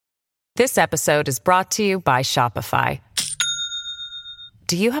This episode is brought to you by Shopify.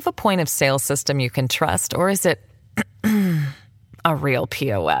 Do you have a point of sale system you can trust, or is it a real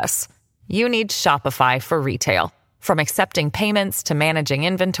POS? You need Shopify for retail. From accepting payments to managing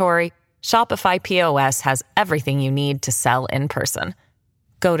inventory, Shopify POS has everything you need to sell in person.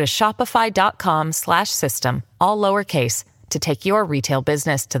 Go to shopify.com/system, all lowercase, to take your retail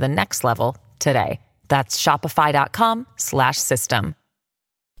business to the next level today. That's shopify.com/system.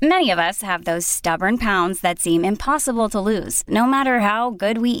 Many of us have those stubborn pounds that seem impossible to lose, no matter how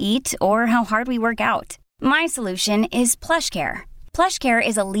good we eat or how hard we work out. My solution is PlushCare. PlushCare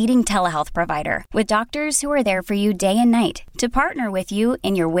is a leading telehealth provider with doctors who are there for you day and night to partner with you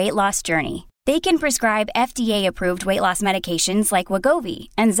in your weight loss journey. They can prescribe FDA-approved weight loss medications like Wegovy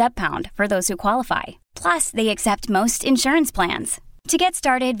and Zepbound for those who qualify. Plus, they accept most insurance plans. To get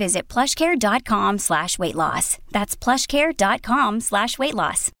started, visit plushcare.com/weightloss. That's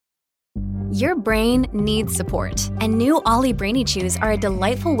plushcare.com/weightloss. Your brain needs support, and new Ollie Brainy Chews are a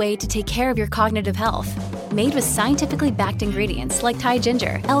delightful way to take care of your cognitive health. Made with scientifically backed ingredients like Thai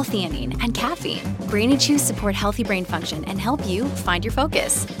ginger, L-theanine, and caffeine, Brainy Chews support healthy brain function and help you find your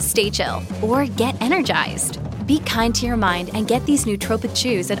focus, stay chill, or get energized. Be kind to your mind and get these nootropic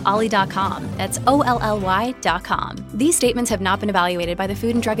chews at ollie.com. That's OLLY.com. These statements have not been evaluated by the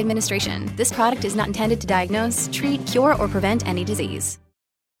Food and Drug Administration. This product is not intended to diagnose, treat, cure, or prevent any disease.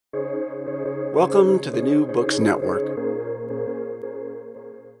 Welcome to the New Books Network.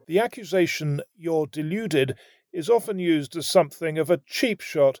 The accusation, "you're deluded," is often used as something of a cheap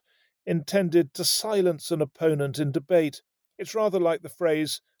shot intended to silence an opponent in debate. It's rather like the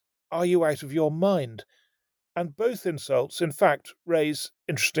phrase, "are you out of your mind?" And both insults, in fact, raise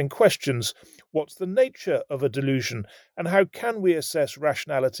interesting questions. What's the nature of a delusion, and how can we assess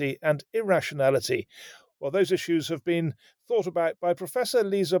rationality and irrationality? Well, those issues have been thought about by Professor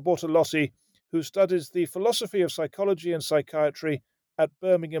Lisa Bortolotti, who studies the philosophy of psychology and psychiatry at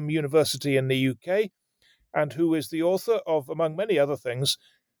Birmingham University in the UK, and who is the author of, among many other things,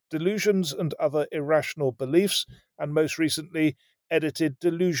 Delusions and Other Irrational Beliefs, and most recently edited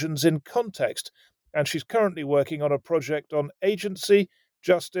Delusions in Context. And she's currently working on a project on agency,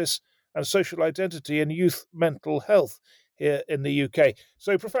 justice, and social identity in youth mental health here in the UK.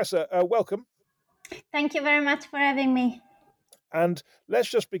 So, Professor, welcome. Thank you very much for having me. And let's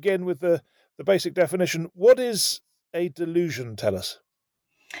just begin with the basic definition. What is a delusion? Tell us.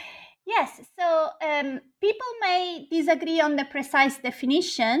 Yes, so people may disagree on the precise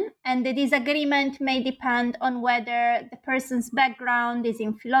definition, and the disagreement may depend on whether the person's background is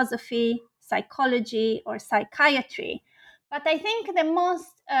in philosophy, psychology, or psychiatry. But I think the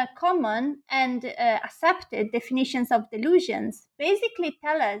most common and accepted definitions of delusions basically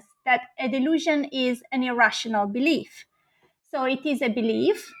tell us that a delusion is an irrational belief. So it is a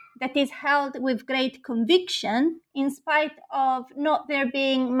belief that is held with great conviction in spite of not there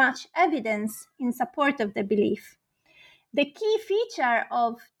being much evidence in support of the belief. The key feature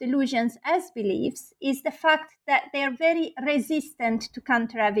of delusions as beliefs is the fact that they are very resistant to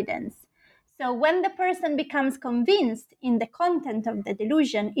counter-evidence. So when the person becomes convinced in the content of the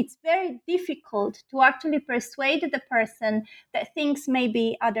delusion, it's very difficult to actually persuade the person that things may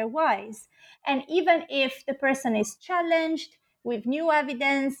be otherwise. And even if the person is challenged with new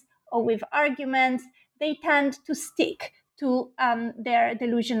evidence or with arguments, they tend to stick to their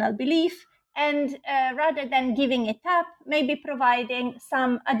delusional belief. And rather than giving it up, maybe providing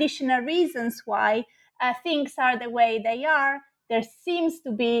some additional reasons why things are the way they are. There seems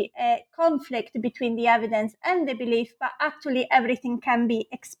to be a conflict between the evidence and the belief, but actually everything can be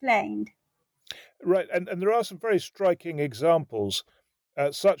explained. Right, and there are some very striking examples,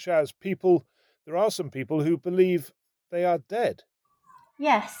 such as there are some people who believe they are dead.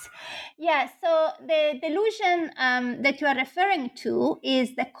 Yes. So the delusion that you are referring to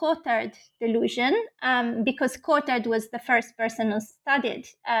is the Cotard delusion, because Cotard was the first person who studied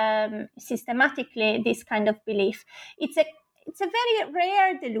systematically this kind of belief. It's a very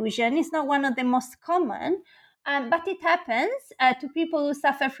rare delusion. It's not one of the most common, but it happens to people who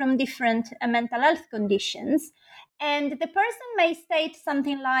suffer from different mental health conditions. And the person may state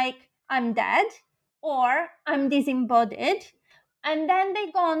something like, "I'm dead," or "I'm disembodied." And then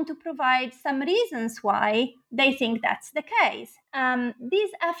they go on to provide some reasons why they think that's the case.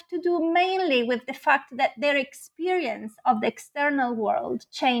 These have to do mainly with the fact that their experience of the external world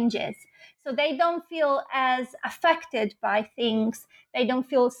changes. So they don't feel as affected by things. They don't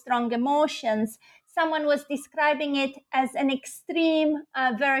feel strong emotions. Someone was describing it as an extreme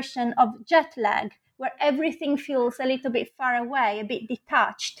version of jet lag, where everything feels a little bit far away, a bit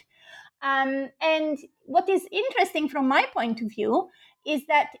detached. And what is interesting from my point of view is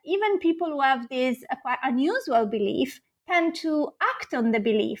that even people who have this quite unusual belief tend to act on the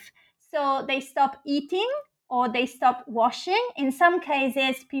belief. So they stop eating or they stop washing. In some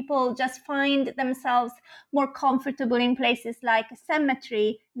cases, people just find themselves more comfortable in places like a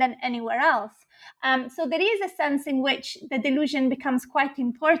cemetery than anywhere else. So there is a sense in which the delusion becomes quite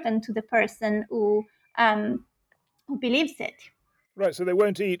important to the person who believes it. Right, so they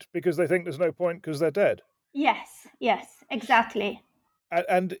won't eat because they think there's no point because they're dead. Yes, exactly.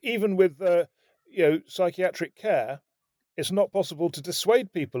 And even with psychiatric care, it's not possible to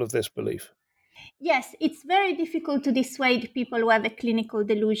dissuade people of this belief. Yes, it's very difficult to dissuade people who have a clinical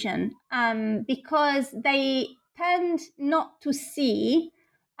delusion because they tend not to see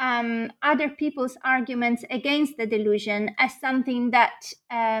other people's arguments against the delusion as something that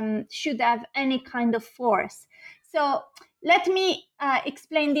should have any kind of force. So let me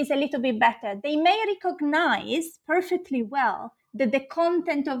explain this a little bit better. They may recognize perfectly well that the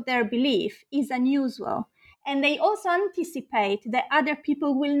content of their belief is unusual, and they also anticipate that other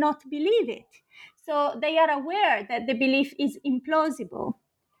people will not believe it. So they are aware that the belief is implausible,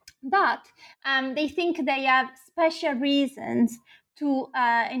 but they think they have special reasons to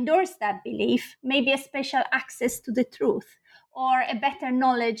endorse that belief, maybe a special access to the truth or a better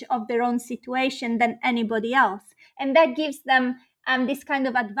knowledge of their own situation than anybody else. And that gives them this kind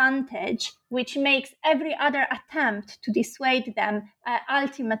of advantage, which makes every other attempt to dissuade them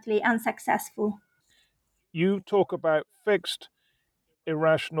ultimately unsuccessful. You talk about fixed,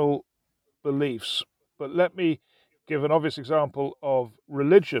 irrational beliefs, but let me give an obvious example of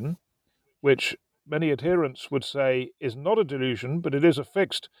religion, which many adherents would say is not a delusion, but it is a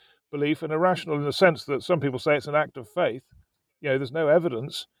fixed belief and irrational in the sense that some people say it's an act of faith. There's no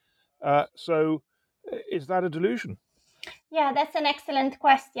evidence. So is that a delusion? Yeah, that's an excellent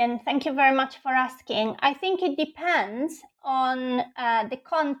question. Thank you very much for asking. I think it depends on the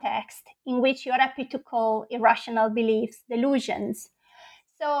context in which you're happy to call irrational beliefs delusions.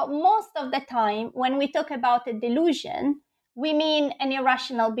 So most of the time, when we talk about a delusion, we mean an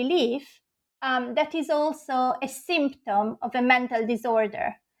irrational belief that is also a symptom of a mental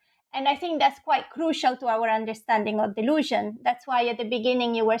disorder. And I think that's quite crucial to our understanding of delusion. That's why at the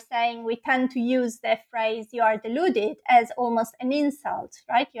beginning you were saying we tend to use the phrase "you are deluded" as almost an insult,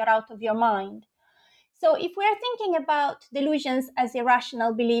 right? You're out of your mind. So if we're thinking about delusions as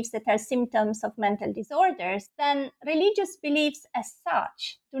irrational beliefs that are symptoms of mental disorders, then religious beliefs as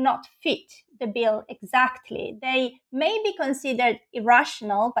such do not fit the bill exactly. They may be considered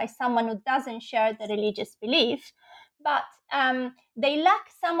irrational by someone who doesn't share the religious belief, but they lack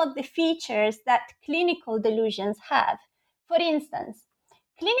some of the features that clinical delusions have. For instance,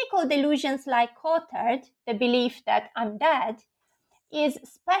 clinical delusions like Cotard, the belief that I'm dead, is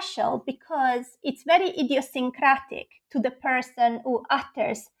special because it's very idiosyncratic to the person who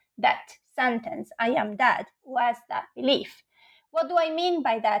utters that sentence, I am dead, who has that belief. What do I mean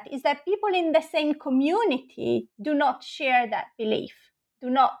by that? Is that people in the same community do not share that belief, do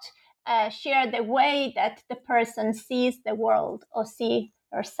not share the way that the person sees the world or see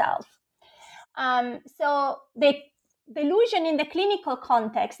herself. So the delusion in the clinical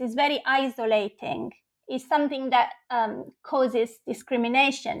context is very isolating, is something that causes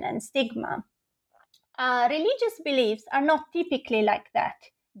discrimination and stigma. Religious beliefs are not typically like that.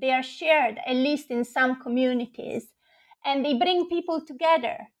 They are shared, at least in some communities, and they bring people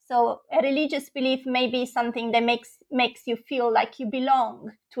together. So a religious belief may be something that makes you feel like you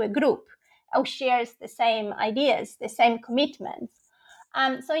belong to a group or shares the same ideas, the same commitments.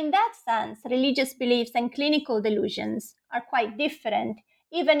 So in that sense, religious beliefs and clinical delusions are quite different,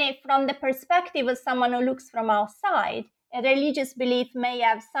 even if from the perspective of someone who looks from outside, a religious belief may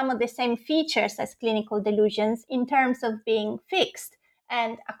have some of the same features as clinical delusions in terms of being fixed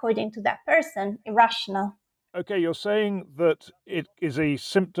and, according to that person, irrational. Okay, you're saying that it is a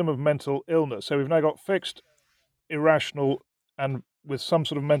symptom of mental illness. So we've now got fixed, irrational, and with some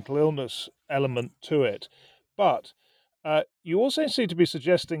sort of mental illness element to it. But you also seem to be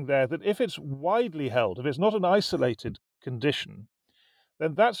suggesting there that if it's widely held, if it's not an isolated condition,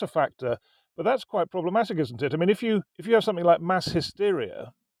 then that's a factor. But that's quite problematic, isn't it? I mean, if you have something like mass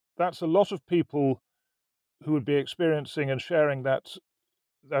hysteria, that's a lot of people who would be experiencing and sharing that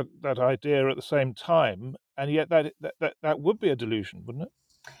idea at the same time, and yet that would be a delusion, wouldn't it?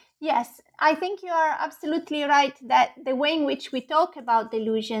 Yes, I think you are absolutely right that the way in which we talk about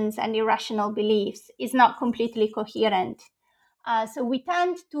delusions and irrational beliefs is not completely coherent. So we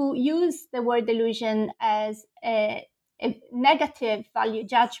tend to use the word delusion as a negative value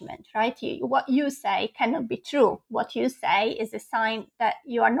judgment, right? What you say cannot be true. What you say is a sign that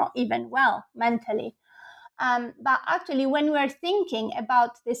you are not even well mentally. But actually, when we're thinking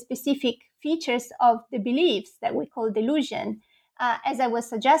about the specific features of the beliefs that we call delusion, as I was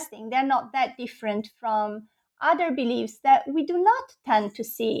suggesting, they're not that different from other beliefs that we do not tend to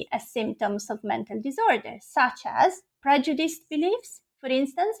see as symptoms of mental disorder, such as prejudiced beliefs. For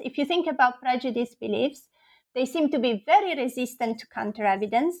instance, if you think about prejudiced beliefs, they seem to be very resistant to counter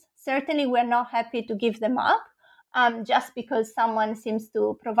evidence. Certainly, we're not happy to give them up just because someone seems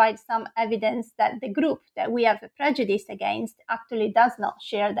to provide some evidence that the group that we have a prejudice against actually does not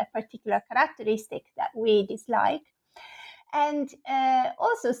share that particular characteristic that we dislike. And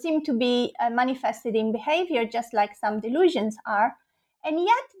also seem to be manifested in behavior, just like some delusions are. And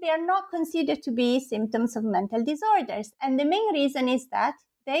yet they are not considered to be symptoms of mental disorders. And the main reason is that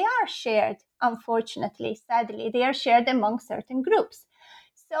they are shared, unfortunately, sadly, they are shared among certain groups.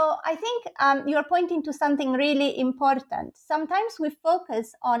 So I think you're pointing to something really important. Sometimes we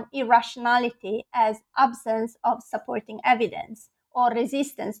focus on irrationality as absence of supporting evidence or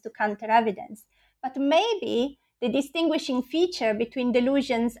resistance to counter evidence. But maybe the distinguishing feature between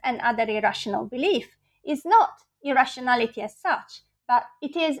delusions and other irrational belief is not irrationality as such, but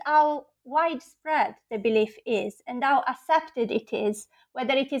it is how widespread the belief is and how accepted it is,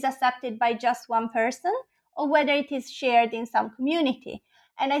 whether it is accepted by just one person or whether it is shared in some community.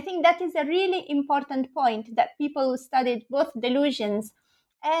 And I think that is a really important point that people who studied both delusions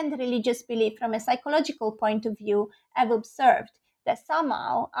and religious belief from a psychological point of view have observed, that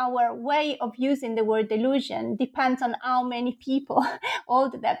somehow our way of using the word delusion depends on how many people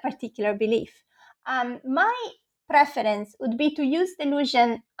hold that particular belief. My preference would be to use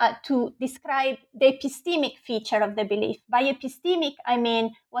delusion to describe the epistemic feature of the belief. By epistemic, I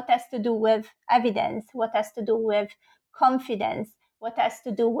mean what has to do with evidence, what has to do with confidence, what has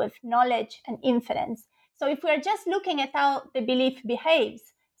to do with knowledge and inference. So if we're just looking at how the belief behaves,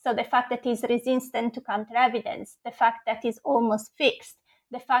 so the fact that it's resistant to counter evidence, the fact that it's almost fixed,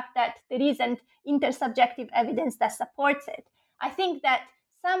 the fact that there isn't intersubjective evidence that supports it, I think that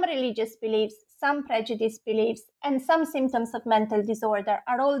some religious beliefs, some prejudice beliefs, and some symptoms of mental disorder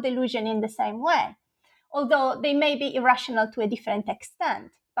are all delusion in the same way, although they may be irrational to a different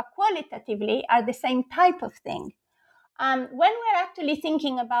extent, but qualitatively are the same type of thing. When we're actually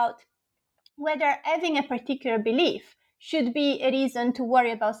thinking about whether having a particular belief should be a reason to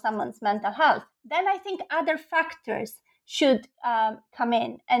worry about someone's mental health, then I think other factors should come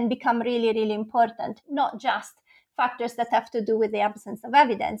in and become really, really important, not just factors that have to do with the absence of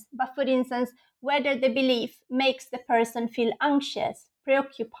evidence, but for instance, whether the belief makes the person feel anxious,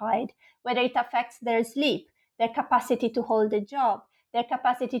 preoccupied, whether it affects their sleep, their capacity to hold a job, their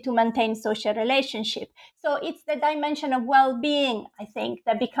capacity to maintain social relationship. So it's the dimension of well-being, I think,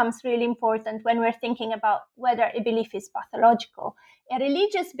 that becomes really important when we're thinking about whether a belief is pathological. A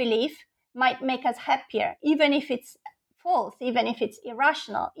religious belief might make us happier, even if it's false, even if it's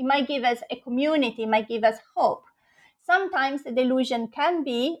irrational. It might give us a community, it might give us hope. Sometimes the delusion can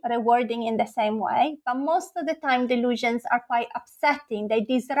be rewarding in the same way, but most of the time delusions are quite upsetting. They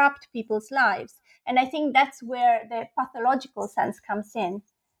disrupt people's lives. And I think that's where the pathological sense comes in.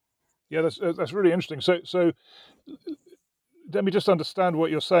 Yeah, that's really interesting. So let me just understand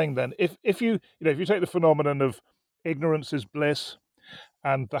what you're saying then. If you take the phenomenon of ignorance is bliss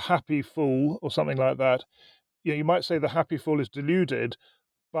and the happy fool or something like that, you might say the happy fool is deluded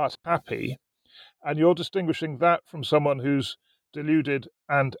but happy, and you're distinguishing that from someone who's deluded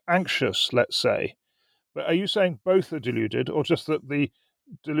and anxious, let's say. But are you saying both are deluded, or just that the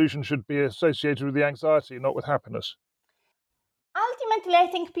delusion should be associated with the anxiety, not with happiness? Ultimately, I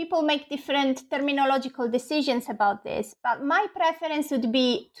think people make different terminological decisions about this, but my preference would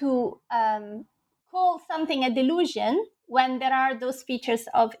be to call something a delusion when there are those features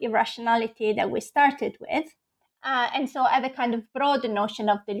of irrationality that we started with. And so I have a kind of broad notion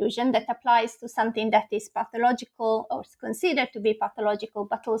of delusion that applies to something that is pathological or is considered to be pathological,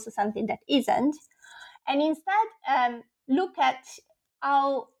 but also something that isn't. And instead, look at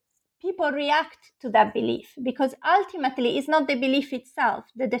how people react to that belief, because ultimately it's not the belief itself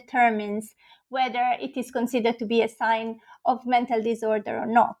that determines whether it is considered to be a sign of mental disorder or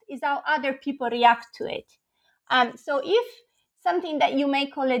not. It's how other people react to it. So if something that you may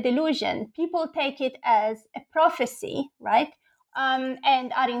call a delusion, people take it as a prophecy, right?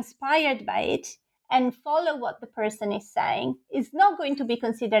 And are inspired by it and follow what the person is saying, is not going to be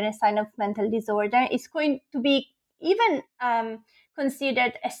considered a sign of mental disorder. It's going to be even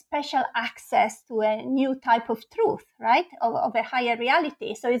considered a special access to a new type of truth, right? Of a higher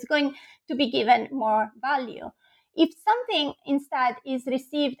reality. So it's going to be given more value. If something instead is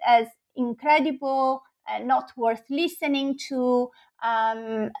received as incredible, not worth listening to,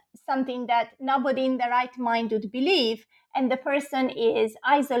 something that nobody in the right mind would believe, and the person is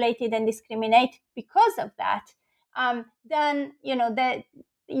isolated and discriminated because of that, then that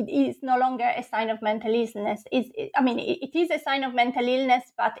it is no longer a sign of mental illness. It is a sign of mental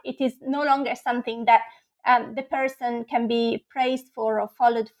illness, but it is no longer something that the person can be praised for or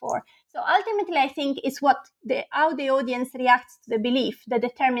followed for. So ultimately, I think it's how the audience reacts to the belief that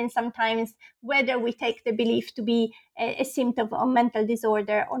determines sometimes whether we take the belief to be a symptom of mental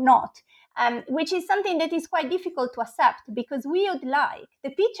disorder or not, which is something that is quite difficult to accept, because the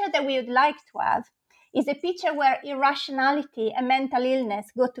picture that we would like to have is a picture where irrationality and mental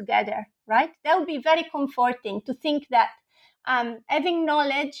illness go together, right? That would be very comforting to think that having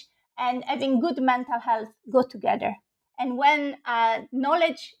knowledge and having good mental health go together. And when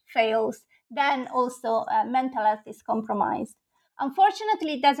knowledge fails, then also mental health is compromised.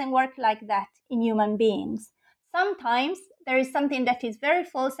 Unfortunately, it doesn't work like that in human beings. Sometimes there is something that is very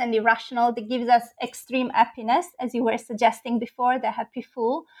false and irrational that gives us extreme happiness, as you were suggesting before, the happy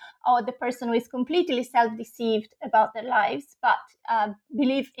fool, or the person who is completely self-deceived about their lives, but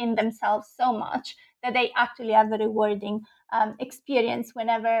believe in themselves so much that they actually have a rewarding experience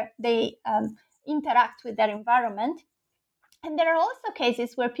whenever they interact with their environment. And there are also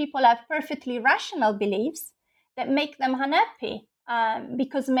cases where people have perfectly rational beliefs that make them unhappy,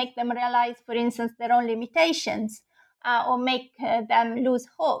 because make them realize, for instance, their own limitations, or make them lose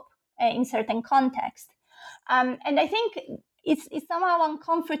hope in certain contexts. And I think it's somehow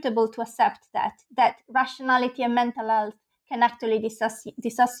uncomfortable to accept that rationality and mental health can actually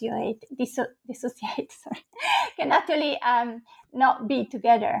dissociate, can actually not be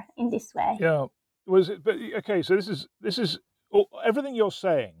together in this way. Yeah. So this is everything you're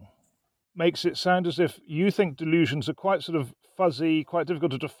saying makes it sound as if you think delusions are quite sort of fuzzy, quite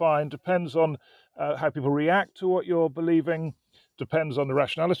difficult to define, depends on how people react to what you're believing, depends on the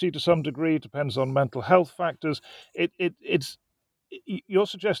rationality to some degree, depends on mental health factors. You're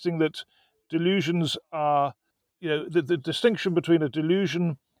suggesting that delusions are, the distinction between a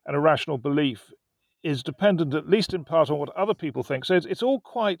delusion and a rational belief is dependent, at least in part, on what other people think. So it's all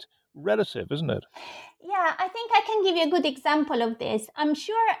quite relative, isn't it? Yeah, I think I can give you a good example of this. I'm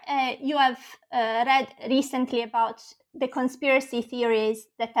sure you have read recently about the conspiracy theories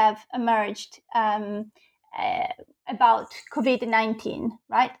that have emerged about COVID-19,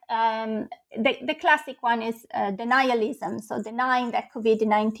 right? The classic one is denialism, so denying that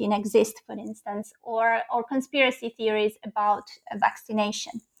COVID-19 exists, for instance, or conspiracy theories about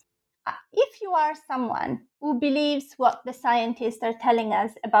vaccination. If you are someone who believes what the scientists are telling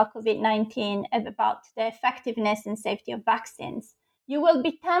us about COVID-19, about the effectiveness and safety of vaccines, you will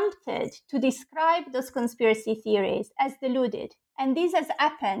be tempted to describe those conspiracy theories as deluded. And this has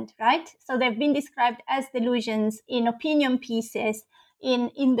happened, right? So they've been described as delusions in opinion pieces in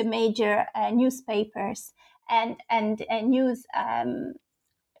the major newspapers and news.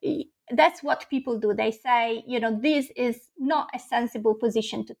 That's what people do. They say, this is not a sensible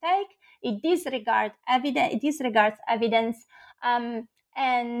position to take. It disregards evidence,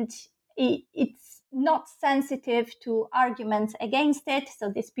 and it's not sensitive to arguments against it. So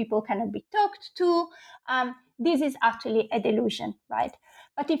these people cannot be talked to. This is actually a delusion, right?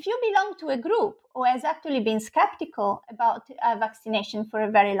 But if you belong to a group who has actually been skeptical about vaccination for a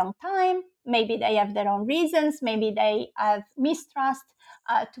very long time, maybe they have their own reasons, maybe they have mistrust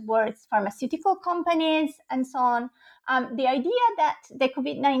towards pharmaceutical companies and so on. The idea that the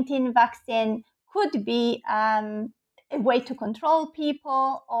COVID-19 vaccine could be a way to control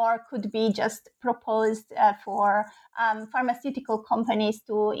people, or could be just proposed for pharmaceutical companies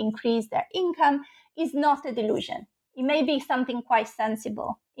to increase their income, is not a delusion. It may be something quite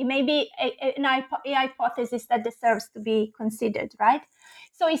sensible. It may be a hypothesis that deserves to be considered, right?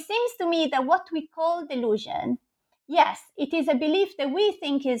 So it seems to me that what we call delusion, yes, it is a belief that we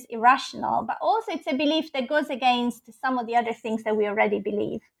think is irrational, but also it's a belief that goes against some of the other things that we already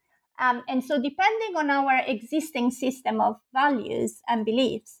believe. And so depending on our existing system of values and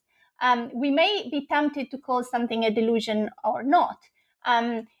beliefs, we may be tempted to call something a delusion or not.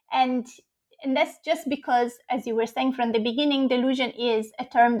 And that's just because, as you were saying from the beginning, delusion is a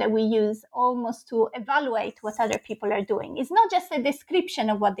term that we use almost to evaluate what other people are doing. It's not just a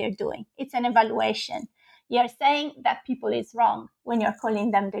description of what they're doing. It's an evaluation. You're saying that people is wrong when you're calling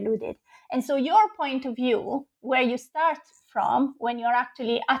them deluded. And so your point of view, where you start from when you're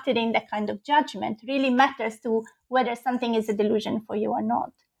actually uttering that kind of judgment, really matters to whether something is a delusion for you or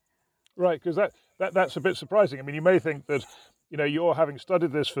not. Right, because that's a bit surprising. I mean, you may think that, you're having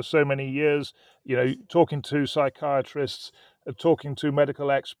studied this for so many years, talking to psychiatrists, talking to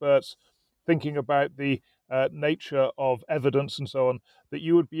medical experts, thinking about the nature of evidence and so on, that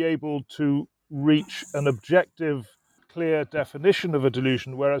you would be able to reach an objective, clear definition of a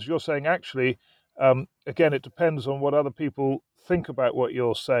delusion, whereas you're saying actually, again, it depends on what other people think about what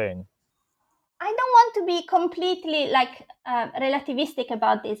you're saying. I don't want to be completely relativistic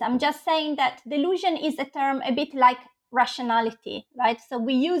about this. I'm just saying that delusion is a term a bit like rationality, right? So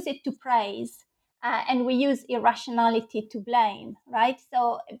we use it to praise and we use irrationality to blame, right?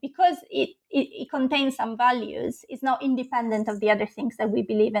 So because it contains some values, it's not independent of the other things that we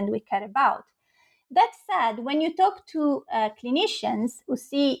believe and we care about. That said, when you talk to clinicians who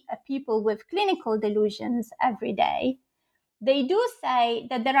see people with clinical delusions every day, they do say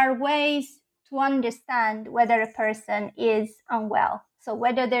that there are ways to understand whether a person is unwell. So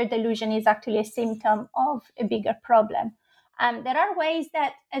whether their delusion is actually a symptom of a bigger problem. There are ways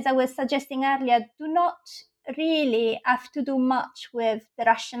that, as I was suggesting earlier, do not really have to do much with the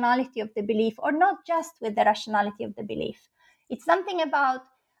rationality of the belief, or not just with the rationality of the belief. It's something about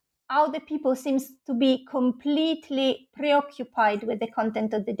how the people seems to be completely preoccupied with the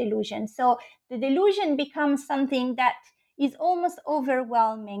content of the delusion. So the delusion becomes something that is almost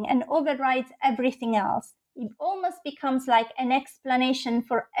overwhelming and overrides everything else. It almost becomes like an explanation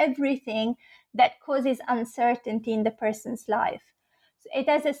for everything that causes uncertainty in the person's life. So it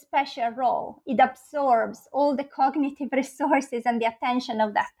has a special role. It absorbs all the cognitive resources and the attention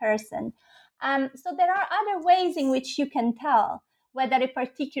of that person. So there are other ways in which you can tell whether a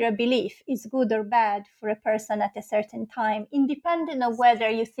particular belief is good or bad for a person at a certain time, independent of whether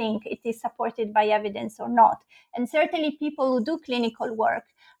you think it is supported by evidence or not. And certainly people who do clinical work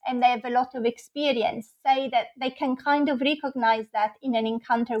and they have a lot of experience say that they can kind of recognize that in an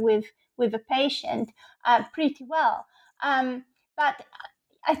encounter with a patient pretty well. But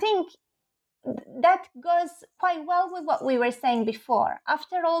I think that goes quite well with what we were saying before.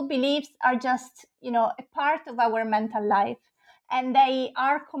 After all, beliefs are just, a part of our mental life. And they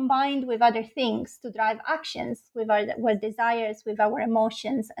are combined with other things to drive actions, with our desires, with our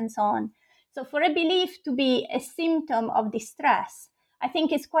emotions, and so on. So for a belief to be a symptom of distress, I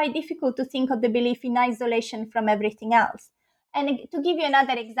think it's quite difficult to think of the belief in isolation from everything else. And to give you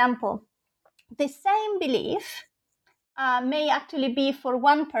another example, the same belief may actually be for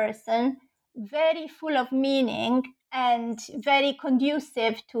one person very full of meaning and very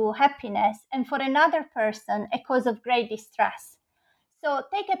conducive to happiness, and for another person a cause of great distress. So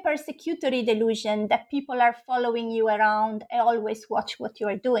take a persecutory delusion that people are following you around and always watch what you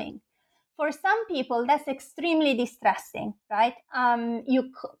are doing. For some people, that's extremely distressing, right?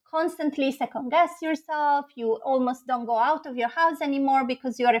 You constantly second guess yourself. You almost don't go out of your house anymore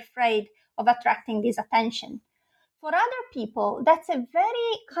because you're afraid of attracting this attention. For other people, that's a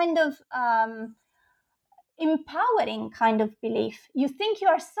very kind of empowering kind of belief. You think you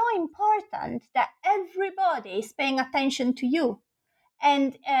are so important that everybody is paying attention to you.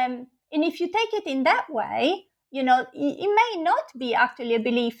 And if you take it in that way, it may not be actually a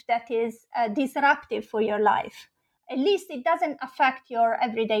belief that is disruptive for your life. At least it doesn't affect your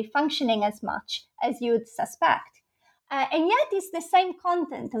everyday functioning as much as you'd suspect. And yet it's the same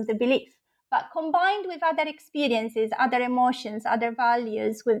content of the belief, but combined with other experiences, other emotions, other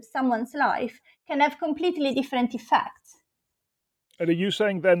values with someone's life can have completely different effects. And are you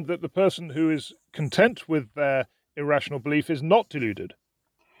saying then that the person who is content with their irrational belief is not deluded?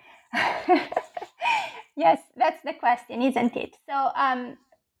 Yes, that's the question, isn't it? So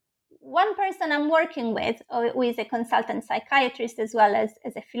one person I'm working with, who is a consultant psychiatrist as well as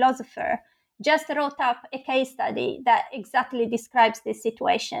a philosopher, just wrote up a case study that exactly describes this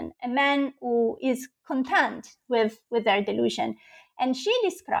situation. A man who is content with their delusion. And she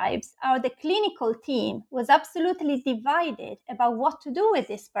describes how the clinical team was absolutely divided about what to do with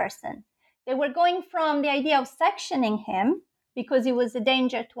this person. They were going from the idea of sectioning him because he was a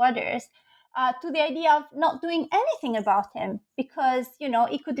danger to others, to the idea of not doing anything about him because,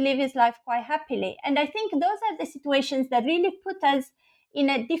 he could live his life quite happily. And I think those are the situations that really put us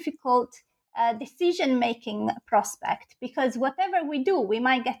in a difficult decision-making prospect, because whatever we do, we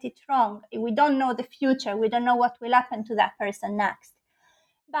might get it wrong. We don't know the future. We don't know what will happen to that person next.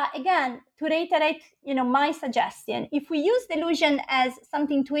 But again, to reiterate, my suggestion, if we use delusion as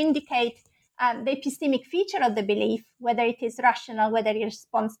something to indicate the epistemic feature of the belief, whether it is rational, whether it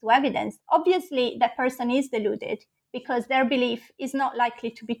responds to evidence, obviously that person is deluded because their belief is not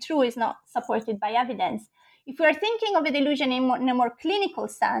likely to be true, is not supported by evidence. If we are thinking of a delusion in a more clinical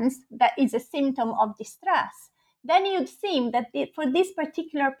sense, that is a symptom of distress, then it would seem that for this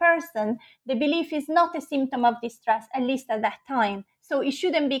particular person, the belief is not a symptom of distress, at least at that time. So it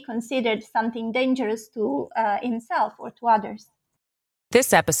shouldn't be considered something dangerous to himself or to others.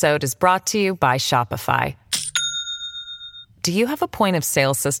 This episode is brought to you by Shopify. Do you have a point of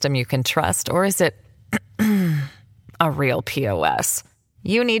sale system you can trust, or is it a real POS?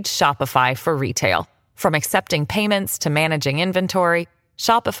 You need Shopify for retail. From accepting payments to managing inventory,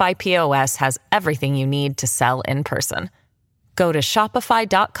 Shopify POS has everything you need to sell in person. Go to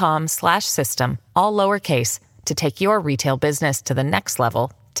shopify.com/system, all lowercase, to take your retail business to the next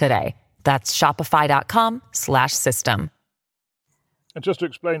level today. That's shopify.com/system. And just to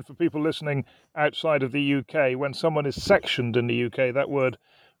explain for people listening outside of the UK, when someone is sectioned in the UK, that word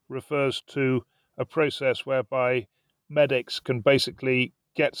refers to a process whereby medics can basically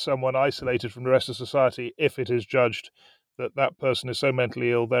get someone isolated from the rest of society if it is judged that that person is so mentally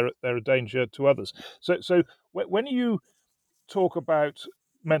ill they're a danger to others. So when you talk about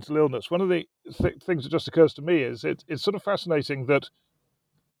mental illness, one of the things that just occurs to me is it's sort of fascinating that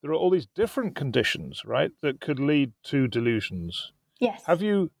there are all these different conditions, right, that could lead to delusions. Yes. Have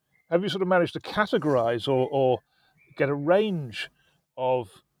you sort of managed to categorize or get a range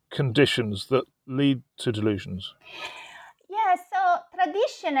of conditions that lead to delusions? Yeah, so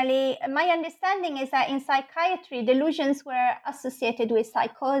traditionally, my understanding is that in psychiatry, delusions were associated with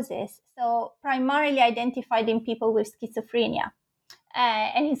psychosis, so primarily identified in people with schizophrenia.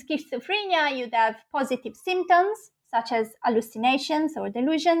 And in schizophrenia, you'd have positive symptoms, such as hallucinations or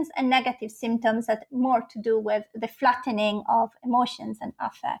delusions, and negative symptoms that more to do with the flattening of emotions and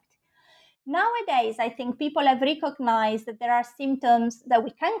affect. Nowadays, I think people have recognized that there are symptoms that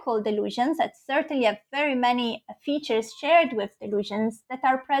we can call delusions, that certainly have very many features shared with delusions that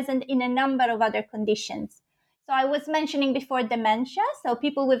are present in a number of other conditions. So I was mentioning before dementia. So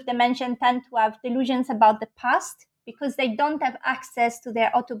people with dementia tend to have delusions about the past because they don't have access to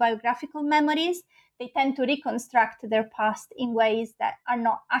their autobiographical memories. They tend to reconstruct their past in ways that are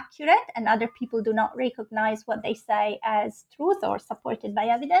not accurate, and other people do not recognize what they say as truth or supported by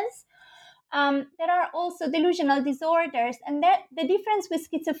evidence. There are also delusional disorders, and the difference with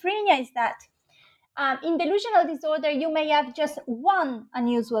schizophrenia is that in delusional disorder, you may have just one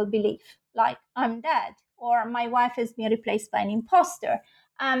unusual belief, like I'm dead, or my wife has been replaced by an imposter.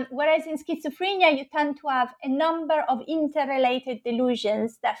 Whereas in schizophrenia, you tend to have a number of interrelated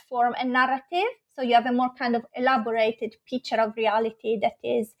delusions that form a narrative. So you have a more kind of elaborated picture of reality that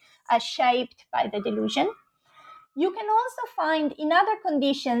is shaped by the delusion. You can also find in other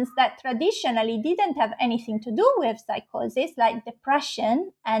conditions that traditionally didn't have anything to do with psychosis, like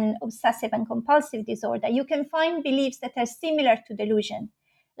depression and obsessive and compulsive disorder, you can find beliefs that are similar to delusion.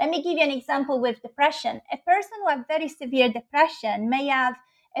 Let me give you an example with depression. A person who has very severe depression may have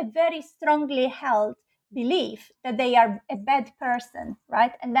a very strongly held belief that they are a bad person,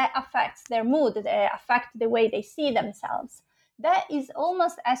 right? And that affects their mood, that affects the way they see themselves. That is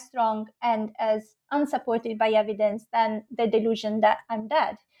almost as strong and as unsupported by evidence than the delusion that I'm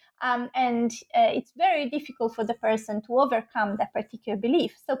dead. And it's very difficult for the person to overcome that particular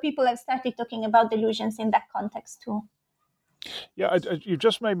belief. So people have started talking about delusions in that context too. Yeah, you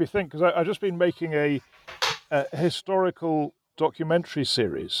just made me think, because I've just been making a historical documentary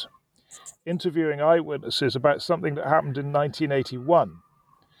series interviewing eyewitnesses about something that happened in 1981.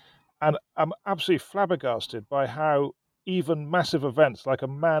 And I'm absolutely flabbergasted by how even massive events like a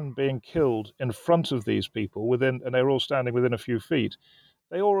man being killed in front of these people and they're all standing within a few feet,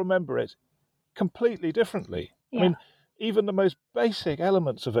 they all remember it completely differently. Yeah. I mean, even the most basic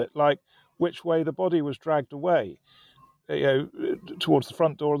elements of it, like which way the body was dragged away, towards the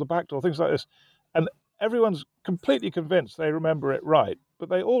front door or the back door, things like this. And everyone's completely convinced they remember it right, but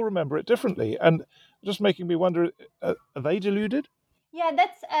they all remember it differently. And just making me wonder, are they deluded? Yeah,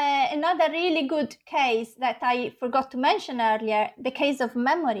 that's another really good case that I forgot to mention earlier, the case of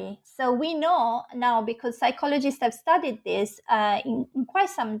memory. So we know now, because psychologists have studied this in quite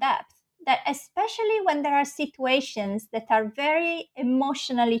some depth, that especially when there are situations that are very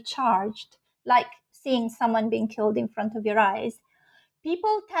emotionally charged, like seeing someone being killed in front of your eyes,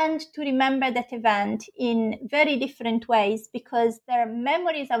 people tend to remember that event in very different ways because their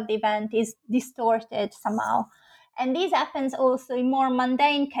memories of the event is distorted somehow. And this happens also in more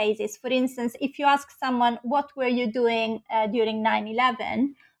mundane cases. For instance, if you ask someone, what were you doing during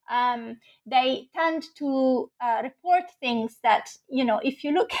 9/11? They tend to report things that, if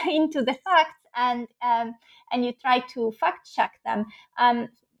you look into the facts and you try to fact check them,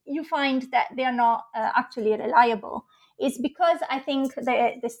 you find that they are not actually reliable. It's because I think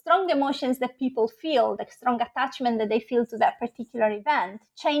the strong emotions that people feel, the strong attachment that they feel to that particular event,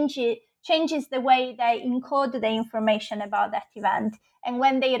 changes the way they encode the information about that event. And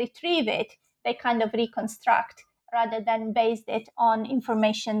when they retrieve it, they kind of reconstruct rather than base it on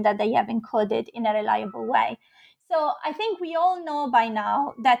information that they have encoded in a reliable way. So I think we all know by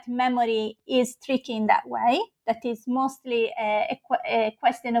now that memory is tricky in that way, that is mostly a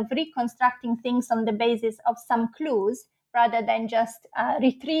question of reconstructing things on the basis of some clues rather than just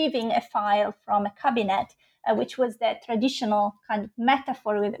retrieving a file from a cabinet, which was the traditional kind of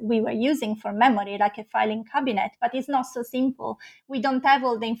metaphor we were using for memory, like a filing cabinet. But it's not so simple. We don't have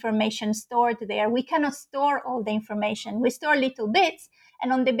all the information stored there. We cannot store all the information. We store little bits.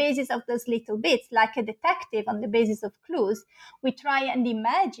 And on the basis of those little bits, like a detective on the basis of clues, we try and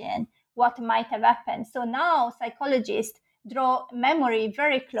imagine what might have happened. So now psychologists draw memory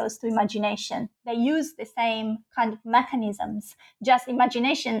very close to imagination. They use the same kind of mechanisms. Just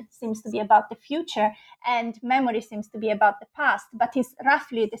imagination seems to be about the future and memory seems to be about the past, but it's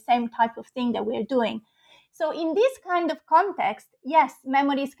roughly the same type of thing that we're doing. So in this kind of context, yes,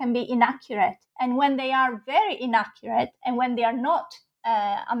 memories can be inaccurate. And when they are very inaccurate and when they are not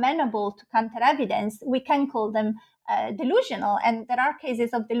amenable to counter evidence, we can call them delusional. And there are cases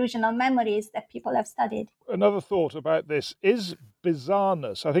of delusional memories that people have studied. Another thought about this is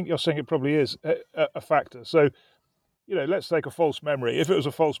bizarreness. I think you're saying it probably is a factor. So, let's take a false memory. If it was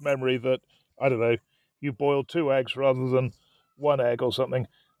a false memory that, I don't know, you boiled 2 eggs rather than 1 egg or something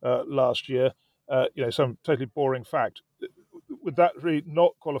last year, some totally boring fact, would that really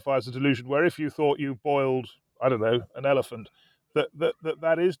not qualify as a delusion? Where if you thought you boiled, I don't know, an elephant,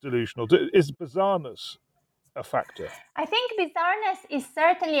 that is delusional? Is bizarreness a factor? I think bizarreness is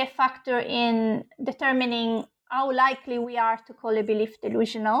certainly a factor in determining how likely we are to call a belief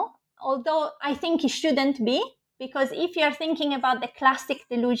delusional, although I think it shouldn't be, because if you're thinking about the classic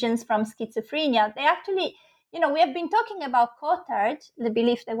delusions from schizophrenia, they actually, we have been talking about Cotard, the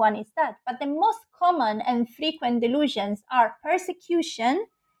belief that one is dead, but the most common and frequent delusions are persecution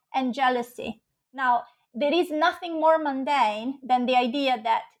and jealousy. Now, there is nothing more mundane than the idea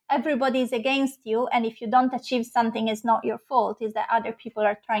that everybody is against you, and if you don't achieve something, it's not your fault, it's that other people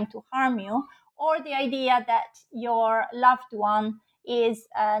are trying to harm you, or the idea that your loved one is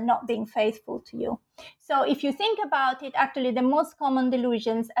not being faithful to you. So if you think about it, actually the most common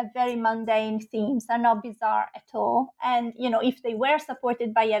delusions are very mundane themes, are not bizarre at all. And, if they were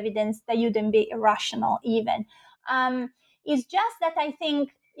supported by evidence, they wouldn't be irrational even. It's just that I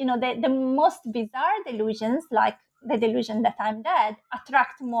think, the most bizarre delusions, like the delusion that I'm dead,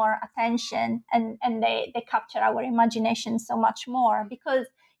 attract more attention and they capture our imagination so much more because,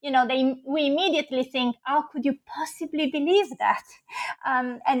 we immediately think, how could you possibly believe that?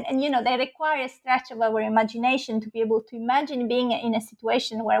 And they require a stretch of our imagination to be able to imagine being in a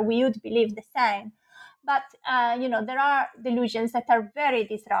situation where we would believe the same. But, there are delusions that are very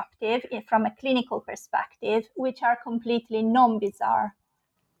disruptive from a clinical perspective, which are completely non-bizarre.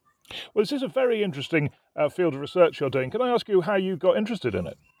 Well, this is a very interesting field of research you're doing. Can I ask you how you got interested in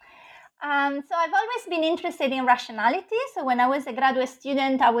it? So I've always been interested in rationality. So when I was a graduate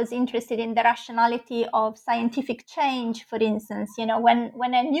student, I was interested in the rationality of scientific change, for instance.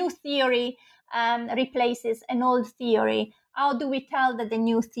 When a new theory replaces an old theory, how do we tell that the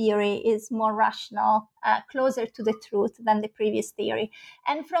new theory is more rational, closer to the truth than the previous theory?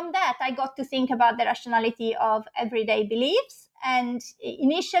 And from that, I got to think about the rationality of everyday beliefs. And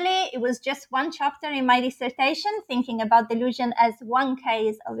initially, it was just one chapter in my dissertation, thinking about delusion as one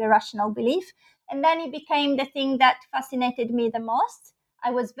case of irrational belief. And then it became the thing that fascinated me the most. I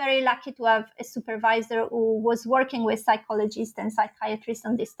was very lucky to have a supervisor who was working with psychologists and psychiatrists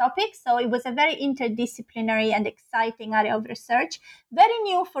on this topic. So it was a very interdisciplinary and exciting area of research, very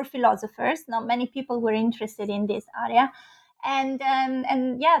new for philosophers. Not many people were interested in this area. And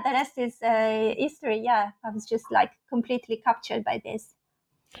the rest is history. Yeah, I was just completely captured by this.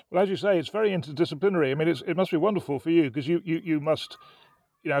 Well, as you say, it's very interdisciplinary. I mean, it must be wonderful for you because you must,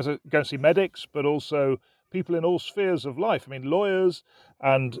 go and see medics, but also people in all spheres of life. I mean, lawyers,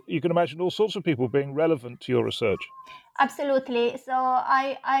 and you can imagine all sorts of people being relevant to your research. Absolutely. So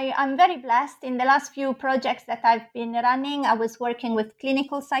I'm very blessed. In the last few projects that I've been running, I was working with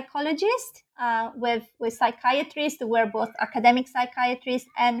clinical psychologists, with psychiatrists who were both academic psychiatrists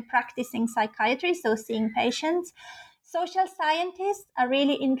and practicing psychiatrists, so seeing patients. Social scientists are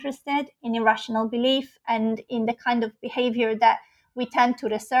really interested in irrational belief and in the kind of behavior that we tend to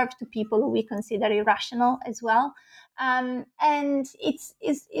reserve to people who we consider irrational as well. And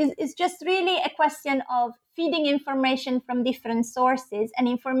it's just really a question of feeding information from different sources and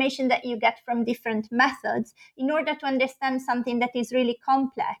information that you get from different methods in order to understand something that is really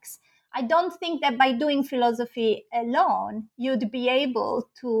complex. I don't think that by doing philosophy alone, you'd be able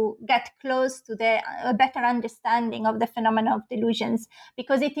to get close to a better understanding of the phenomenon of delusions,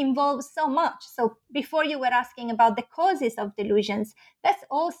 because it involves so much. So before you were asking about the causes of delusions, that's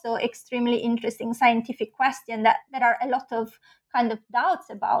also extremely interesting scientific question that there are a lot of kind of doubts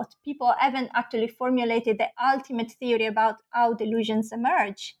about. People haven't actually formulated the ultimate theory about how delusions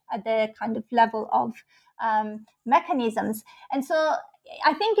emerge at the kind of level of mechanisms. And so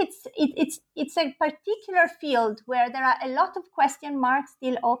I think it's a particular field where there are a lot of question marks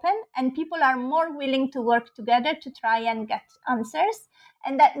still open, and people are more willing to work together to try and get answers,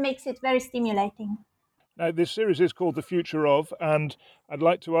 and that makes it very stimulating. Now, this series is called The Future Of, and I'd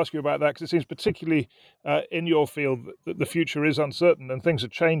like to ask you about that because it seems particularly in your field that the future is uncertain and things are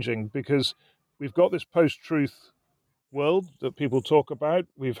changing, because we've got this post-truth world that people talk about.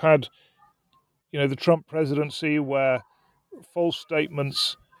 We've had, the Trump presidency where false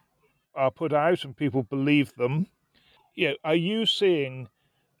statements are put out and people believe them. Are you seeing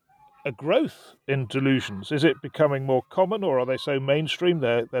a growth in delusions? Is it becoming more common, or are they so mainstream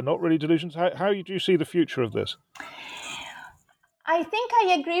they're not really delusions? How do you see the future of this? I think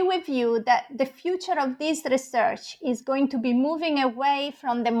I agree with you that the future of this research is going to be moving away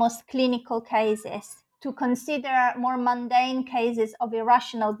from the most clinical cases to consider more mundane cases of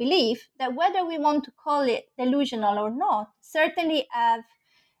irrational belief that, whether we want to call it delusional or not, certainly have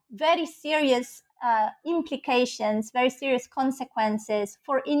very serious implications, very serious consequences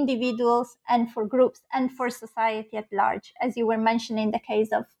for individuals and for groups and for society at large, as you were mentioning the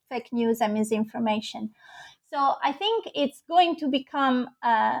case of fake news and misinformation. So I think it's going to become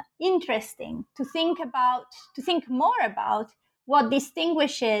interesting to think more about what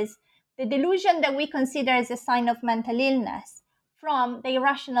distinguishes the delusion that we consider as a sign of mental illness from the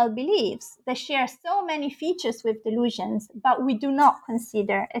irrational beliefs that share so many features with delusions, but we do not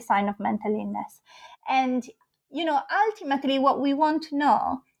consider a sign of mental illness. And, ultimately what we want to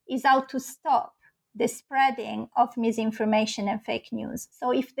know is how to stop the spreading of misinformation and fake news.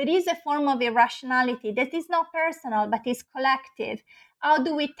 So if there is a form of irrationality that is not personal, but is collective, how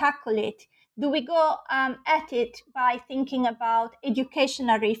do we tackle it? Do we go at it by thinking about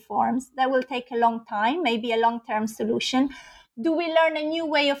educational reforms that will take a long time, maybe a long-term solution? Do we learn a new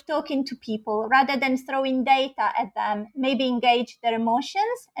way of talking to people rather than throwing data at them, maybe engage their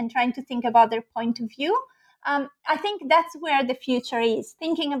emotions and trying to think about their point of view? I think that's where the future is,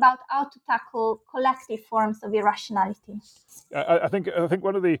 thinking about how to tackle collective forms of irrationality. I think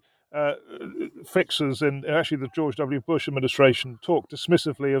one of the fixers in actually the George W. Bush administration talked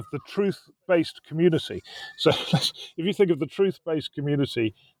dismissively of the truth-based community. So if you think of the truth-based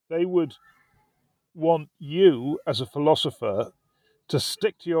community, they would want you as a philosopher to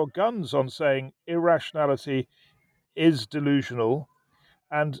stick to your guns on saying irrationality is delusional,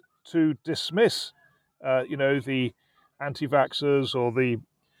 and to dismiss the anti-vaxxers or the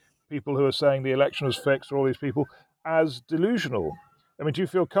people who are saying the election was fixed, or all these people, as delusional. I mean, do you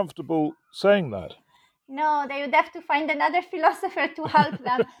feel comfortable saying that? No, they would have to find another philosopher to help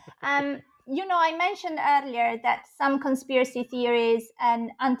them. I mentioned earlier that some conspiracy theories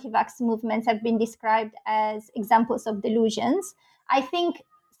and anti-vax movements have been described as examples of delusions. I think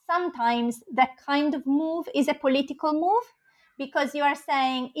sometimes that kind of move is a political move, because you are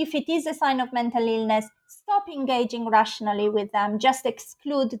saying, if it is a sign of mental illness, stop engaging rationally with them, just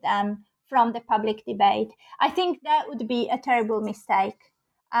exclude them from the public debate. I think that would be a terrible mistake.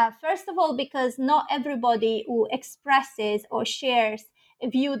 First of all, because not everybody who expresses or shares a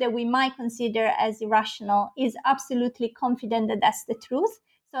view that we might consider as irrational is absolutely confident that that's the truth.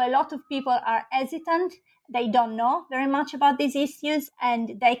 So a lot of people are hesitant. They don't know very much about these issues,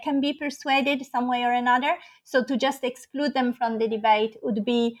 and they can be persuaded some way or another. So to just exclude them from the debate would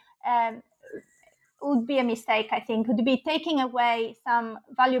be a mistake, I think. Would be taking away some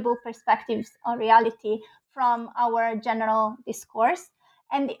valuable perspectives on reality from our general discourse.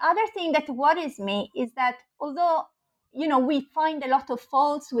 And the other thing that worries me is that although, we find a lot of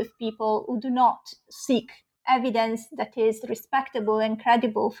faults with people who do not seek evidence that is respectable and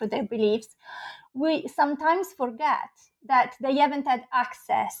credible for their beliefs, we sometimes forget that they haven't had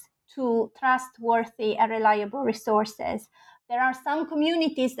access to trustworthy and reliable resources. There are some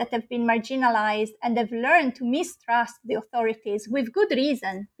communities that have been marginalized and have learned to mistrust the authorities with good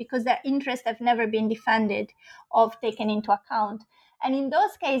reason, because their interests have never been defended or taken into account. And in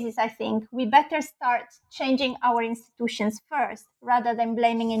those cases, I think we better start changing our institutions first, rather than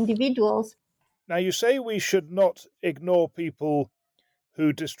blaming individuals. Now, you say we should not ignore people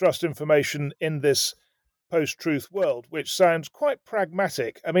who distrust information in this post-truth world, which sounds quite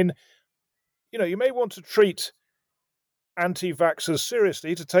pragmatic. I mean, you may want to treat anti-vaxxers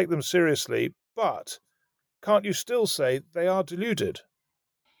seriously, to take them seriously, but can't you still say they are deluded?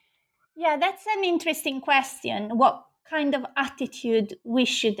 Yeah, that's an interesting question. What kind of attitude we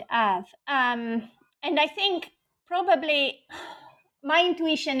should have? And I think probably my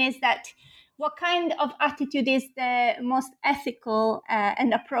intuition is that what kind of attitude is the most ethical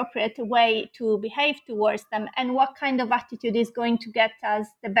and appropriate way to behave towards them, and what kind of attitude is going to get us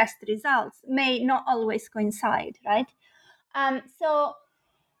the best results may not always coincide, right? So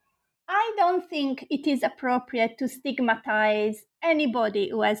I don't think it is appropriate to stigmatize anybody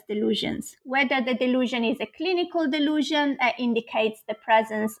who has delusions, whether the delusion is a clinical delusion that indicates the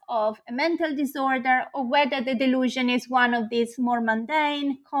presence of a mental disorder, or whether the delusion is one of these more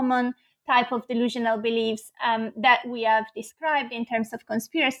mundane, common type of delusional beliefs that we have described in terms of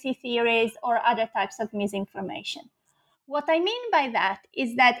conspiracy theories or other types of misinformation. What I mean by that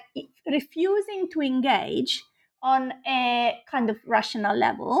is that refusing to engage on a kind of rational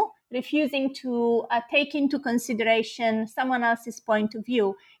level, refusing to take into consideration someone else's point of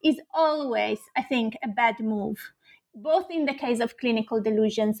view, is always, I think, a bad move, both in the case of clinical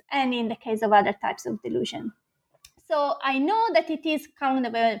delusions and in the case of other types of delusion. So I know that it is kind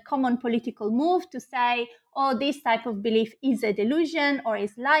of a common political move to say, oh, this type of belief is a delusion or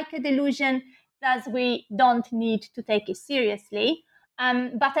is like a delusion, thus we don't need to take it seriously.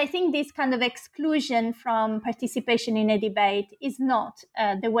 But I think this kind of exclusion from participation in a debate is not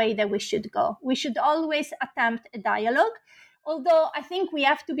the way that we should go. We should always attempt a dialogue, although I think we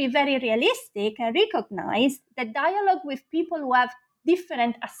have to be very realistic and recognize that dialogue with people who have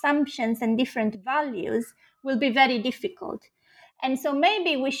different assumptions and different values will be very difficult. And so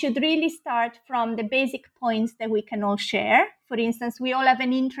maybe we should really start from the basic points that we can all share. For instance, we all have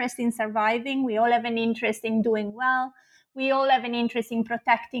an interest in surviving. We all have an interest in doing well. We all have an interest in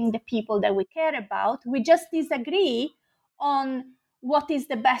protecting the people that we care about. We just disagree on what is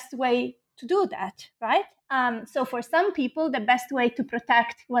the best way to do that, right? So for some people, the best way to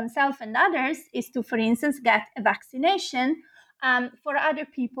protect oneself and others is to, for instance, get a vaccination. For other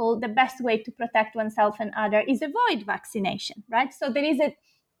people, the best way to protect oneself and others is avoid vaccination, right? So there is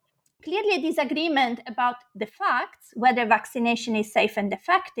clearly a disagreement about the facts, whether vaccination is safe and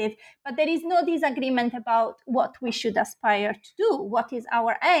effective, but there is no disagreement about what we should aspire to do. What is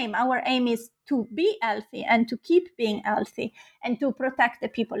our aim? Our aim is to be healthy and to keep being healthy and to protect the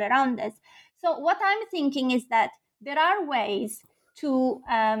people around us. So what I'm thinking is that there are ways to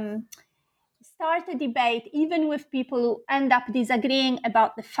start a debate, even with people who end up disagreeing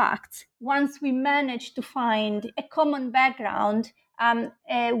about the facts, once we manage to find a common background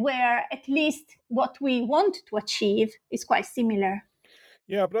where at least what we want to achieve is quite similar.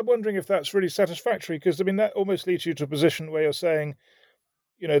 Yeah, but I'm wondering if that's really satisfactory, because, I mean, that almost leads you to a position where you're saying,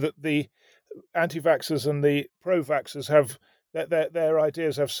 you know, that the anti-vaxxers and the pro-vaxxers have, their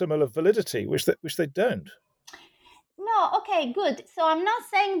ideas have similar validity, which they don't. No, okay, good. So I'm not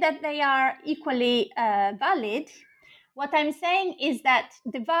saying that they are equally valid. What I'm saying is that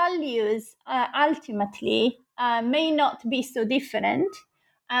the values ultimately may not be so different.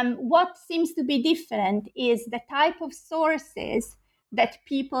 What seems to be different is the type of sources that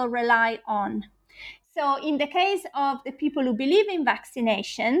people rely on. So in the case of the people who believe in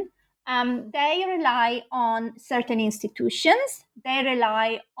vaccination, they rely on certain institutions, they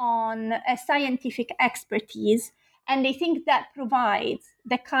rely on a scientific expertise, and they think that provides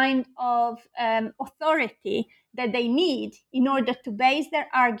the kind of authority that they need in order to base their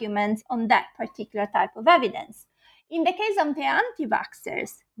arguments on that particular type of evidence. In the case of the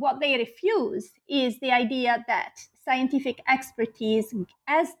anti-vaxxers, what they refuse is the idea that scientific expertise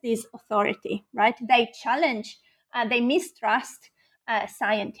has this authority, right? They challenge, they mistrust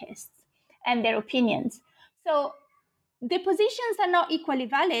scientists and their opinions. So the positions are not equally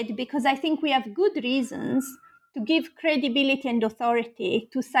valid, because I think we have good reasons to give credibility and authority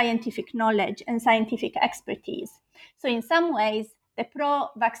to scientific knowledge and scientific expertise. So in some ways, the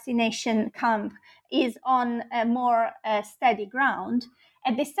pro-vaccination camp is on a more steady ground.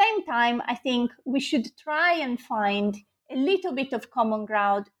 At the same time, I think we should try and find a little bit of common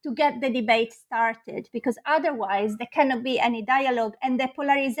ground to get the debate started, because otherwise there cannot be any dialogue and the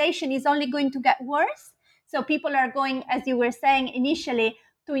polarization is only going to get worse. So people are going, as you were saying initially,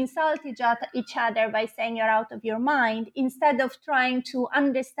 to insult each other by saying you're out of your mind, instead of trying to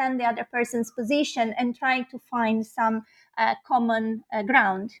understand the other person's position and trying to find some common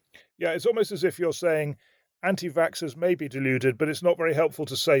ground. Yeah, it's almost as if you're saying anti-vaxxers may be deluded, but it's not very helpful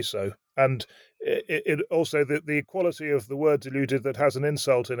to say so. And it also, the quality of the word deluded that has an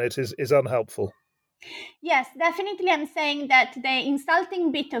insult in it is unhelpful. Yes, definitely. I'm saying that the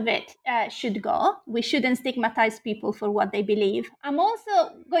insulting bit of it should go. We shouldn't stigmatize people for what they believe. I'm also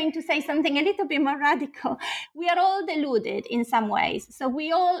going to say something a little bit more radical. We are all deluded in some ways. So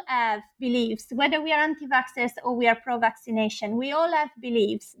we all have beliefs, whether we are anti-vaxxers or we are pro-vaccination, we all have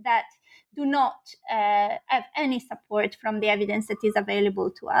beliefs that do not have any support from the evidence that is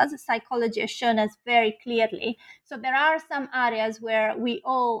available to us. Psychology has shown us very clearly. So there are some areas where we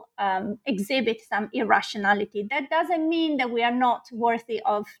all exhibit some irrationality. That doesn't mean that we are not worthy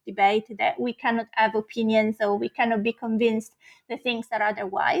of debate, that we cannot have opinions or we cannot be convinced that things are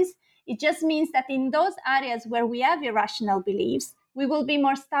otherwise. It just means that in those areas where we have irrational beliefs, we will be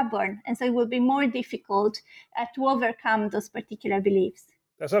more stubborn. And so it will be more difficult to overcome those particular beliefs.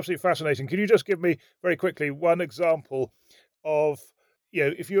 That's absolutely fascinating. Can you just give me very quickly one example of,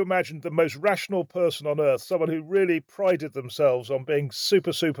 if you imagined the most rational person on earth, someone who really prided themselves on being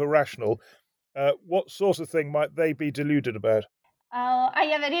super, super rational, what sort of thing might they be deluded about? I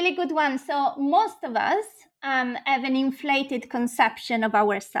have a really good one. So most of us have an inflated conception of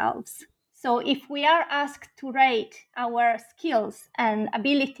ourselves. So if we are asked to rate our skills and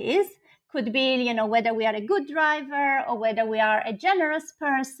abilities, could be, whether we are a good driver or whether we are a generous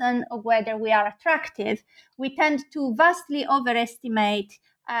person or whether we are attractive, we tend to vastly overestimate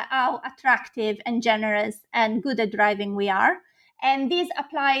how attractive and generous and good at driving we are. And this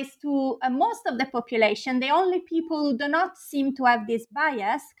applies to most of the population. The only people who do not seem to have this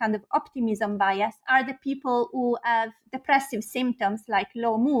bias, kind of optimism bias, are the people who have depressive symptoms like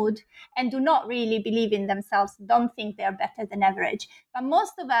low mood and do not really believe in themselves, don't think they are better than average. But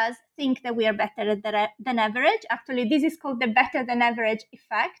most of us think that we are better than average. Actually, this is called the better than average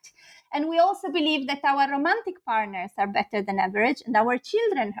effect. And we also believe that our romantic partners are better than average and our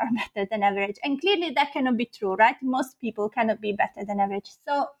children are better than average. And clearly that cannot be true, right? Most people cannot be better than average.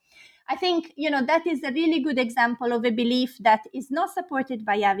 So I think, that is a really good example of a belief that is not supported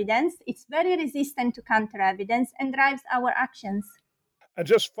by evidence. It's very resistant to counter evidence and drives our actions. And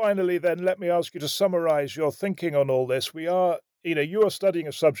just finally, then, let me ask you to summarize your thinking on all this. You are studying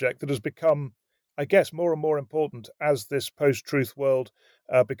a subject that has become, I guess, more and more important as this post-truth world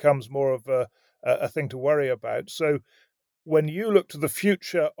becomes more of a thing to worry about. So when you look to the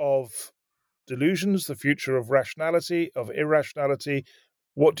future of delusions, the future of rationality, of irrationality,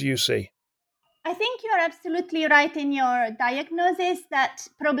 what do you see? I think you're absolutely right in your diagnosis that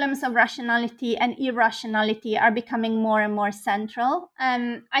problems of rationality and irrationality are becoming more and more central.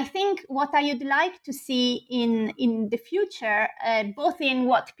 I think what I would like to see in the future, both in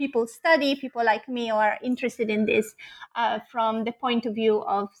what people study, people like me who are interested in this from the point of view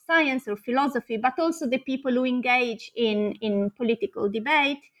of science or philosophy, but also the people who engage in political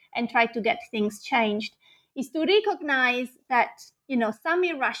debate and try to get things changed, is to recognize that some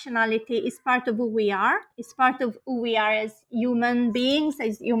irrationality is part of who we are. It's part of who we are as human beings,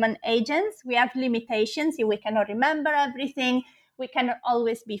 as human agents. We have limitations. We cannot remember everything. We cannot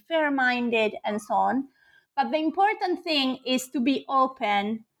always be fair-minded and so on. But the important thing is to be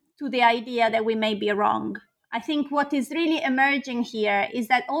open to the idea that we may be wrong. I think what is really emerging here is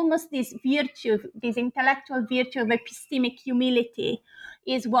that almost this virtue, this intellectual virtue of epistemic humility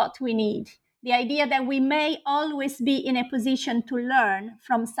is what we need. The idea that we may always be in a position to learn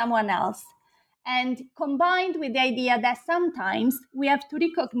from someone else. And combined with the idea that sometimes we have to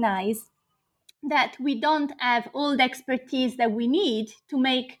recognize that we don't have all the expertise that we need to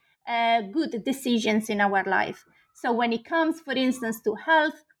make good decisions in our life. So when it comes, for instance, to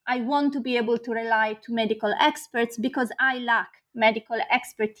health, I want to be able to rely to medical experts because I lack medical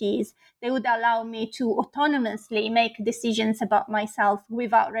expertise. They would allow me to autonomously make decisions about myself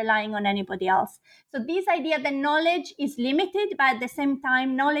without relying on anybody else. So this idea that knowledge is limited, but at the same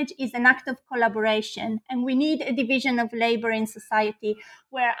time, knowledge is an act of collaboration. And we need a division of labor in society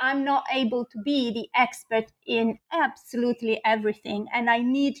where I'm not able to be the expert in absolutely everything, and I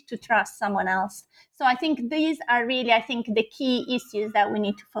need to trust someone else. So I think these are really, the key issues that we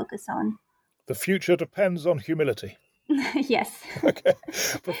need to focus on. The future depends on humility. Yes. Okay.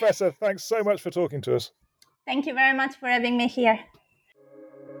 Professor, thanks so much for talking to us. Thank you very much for having me here.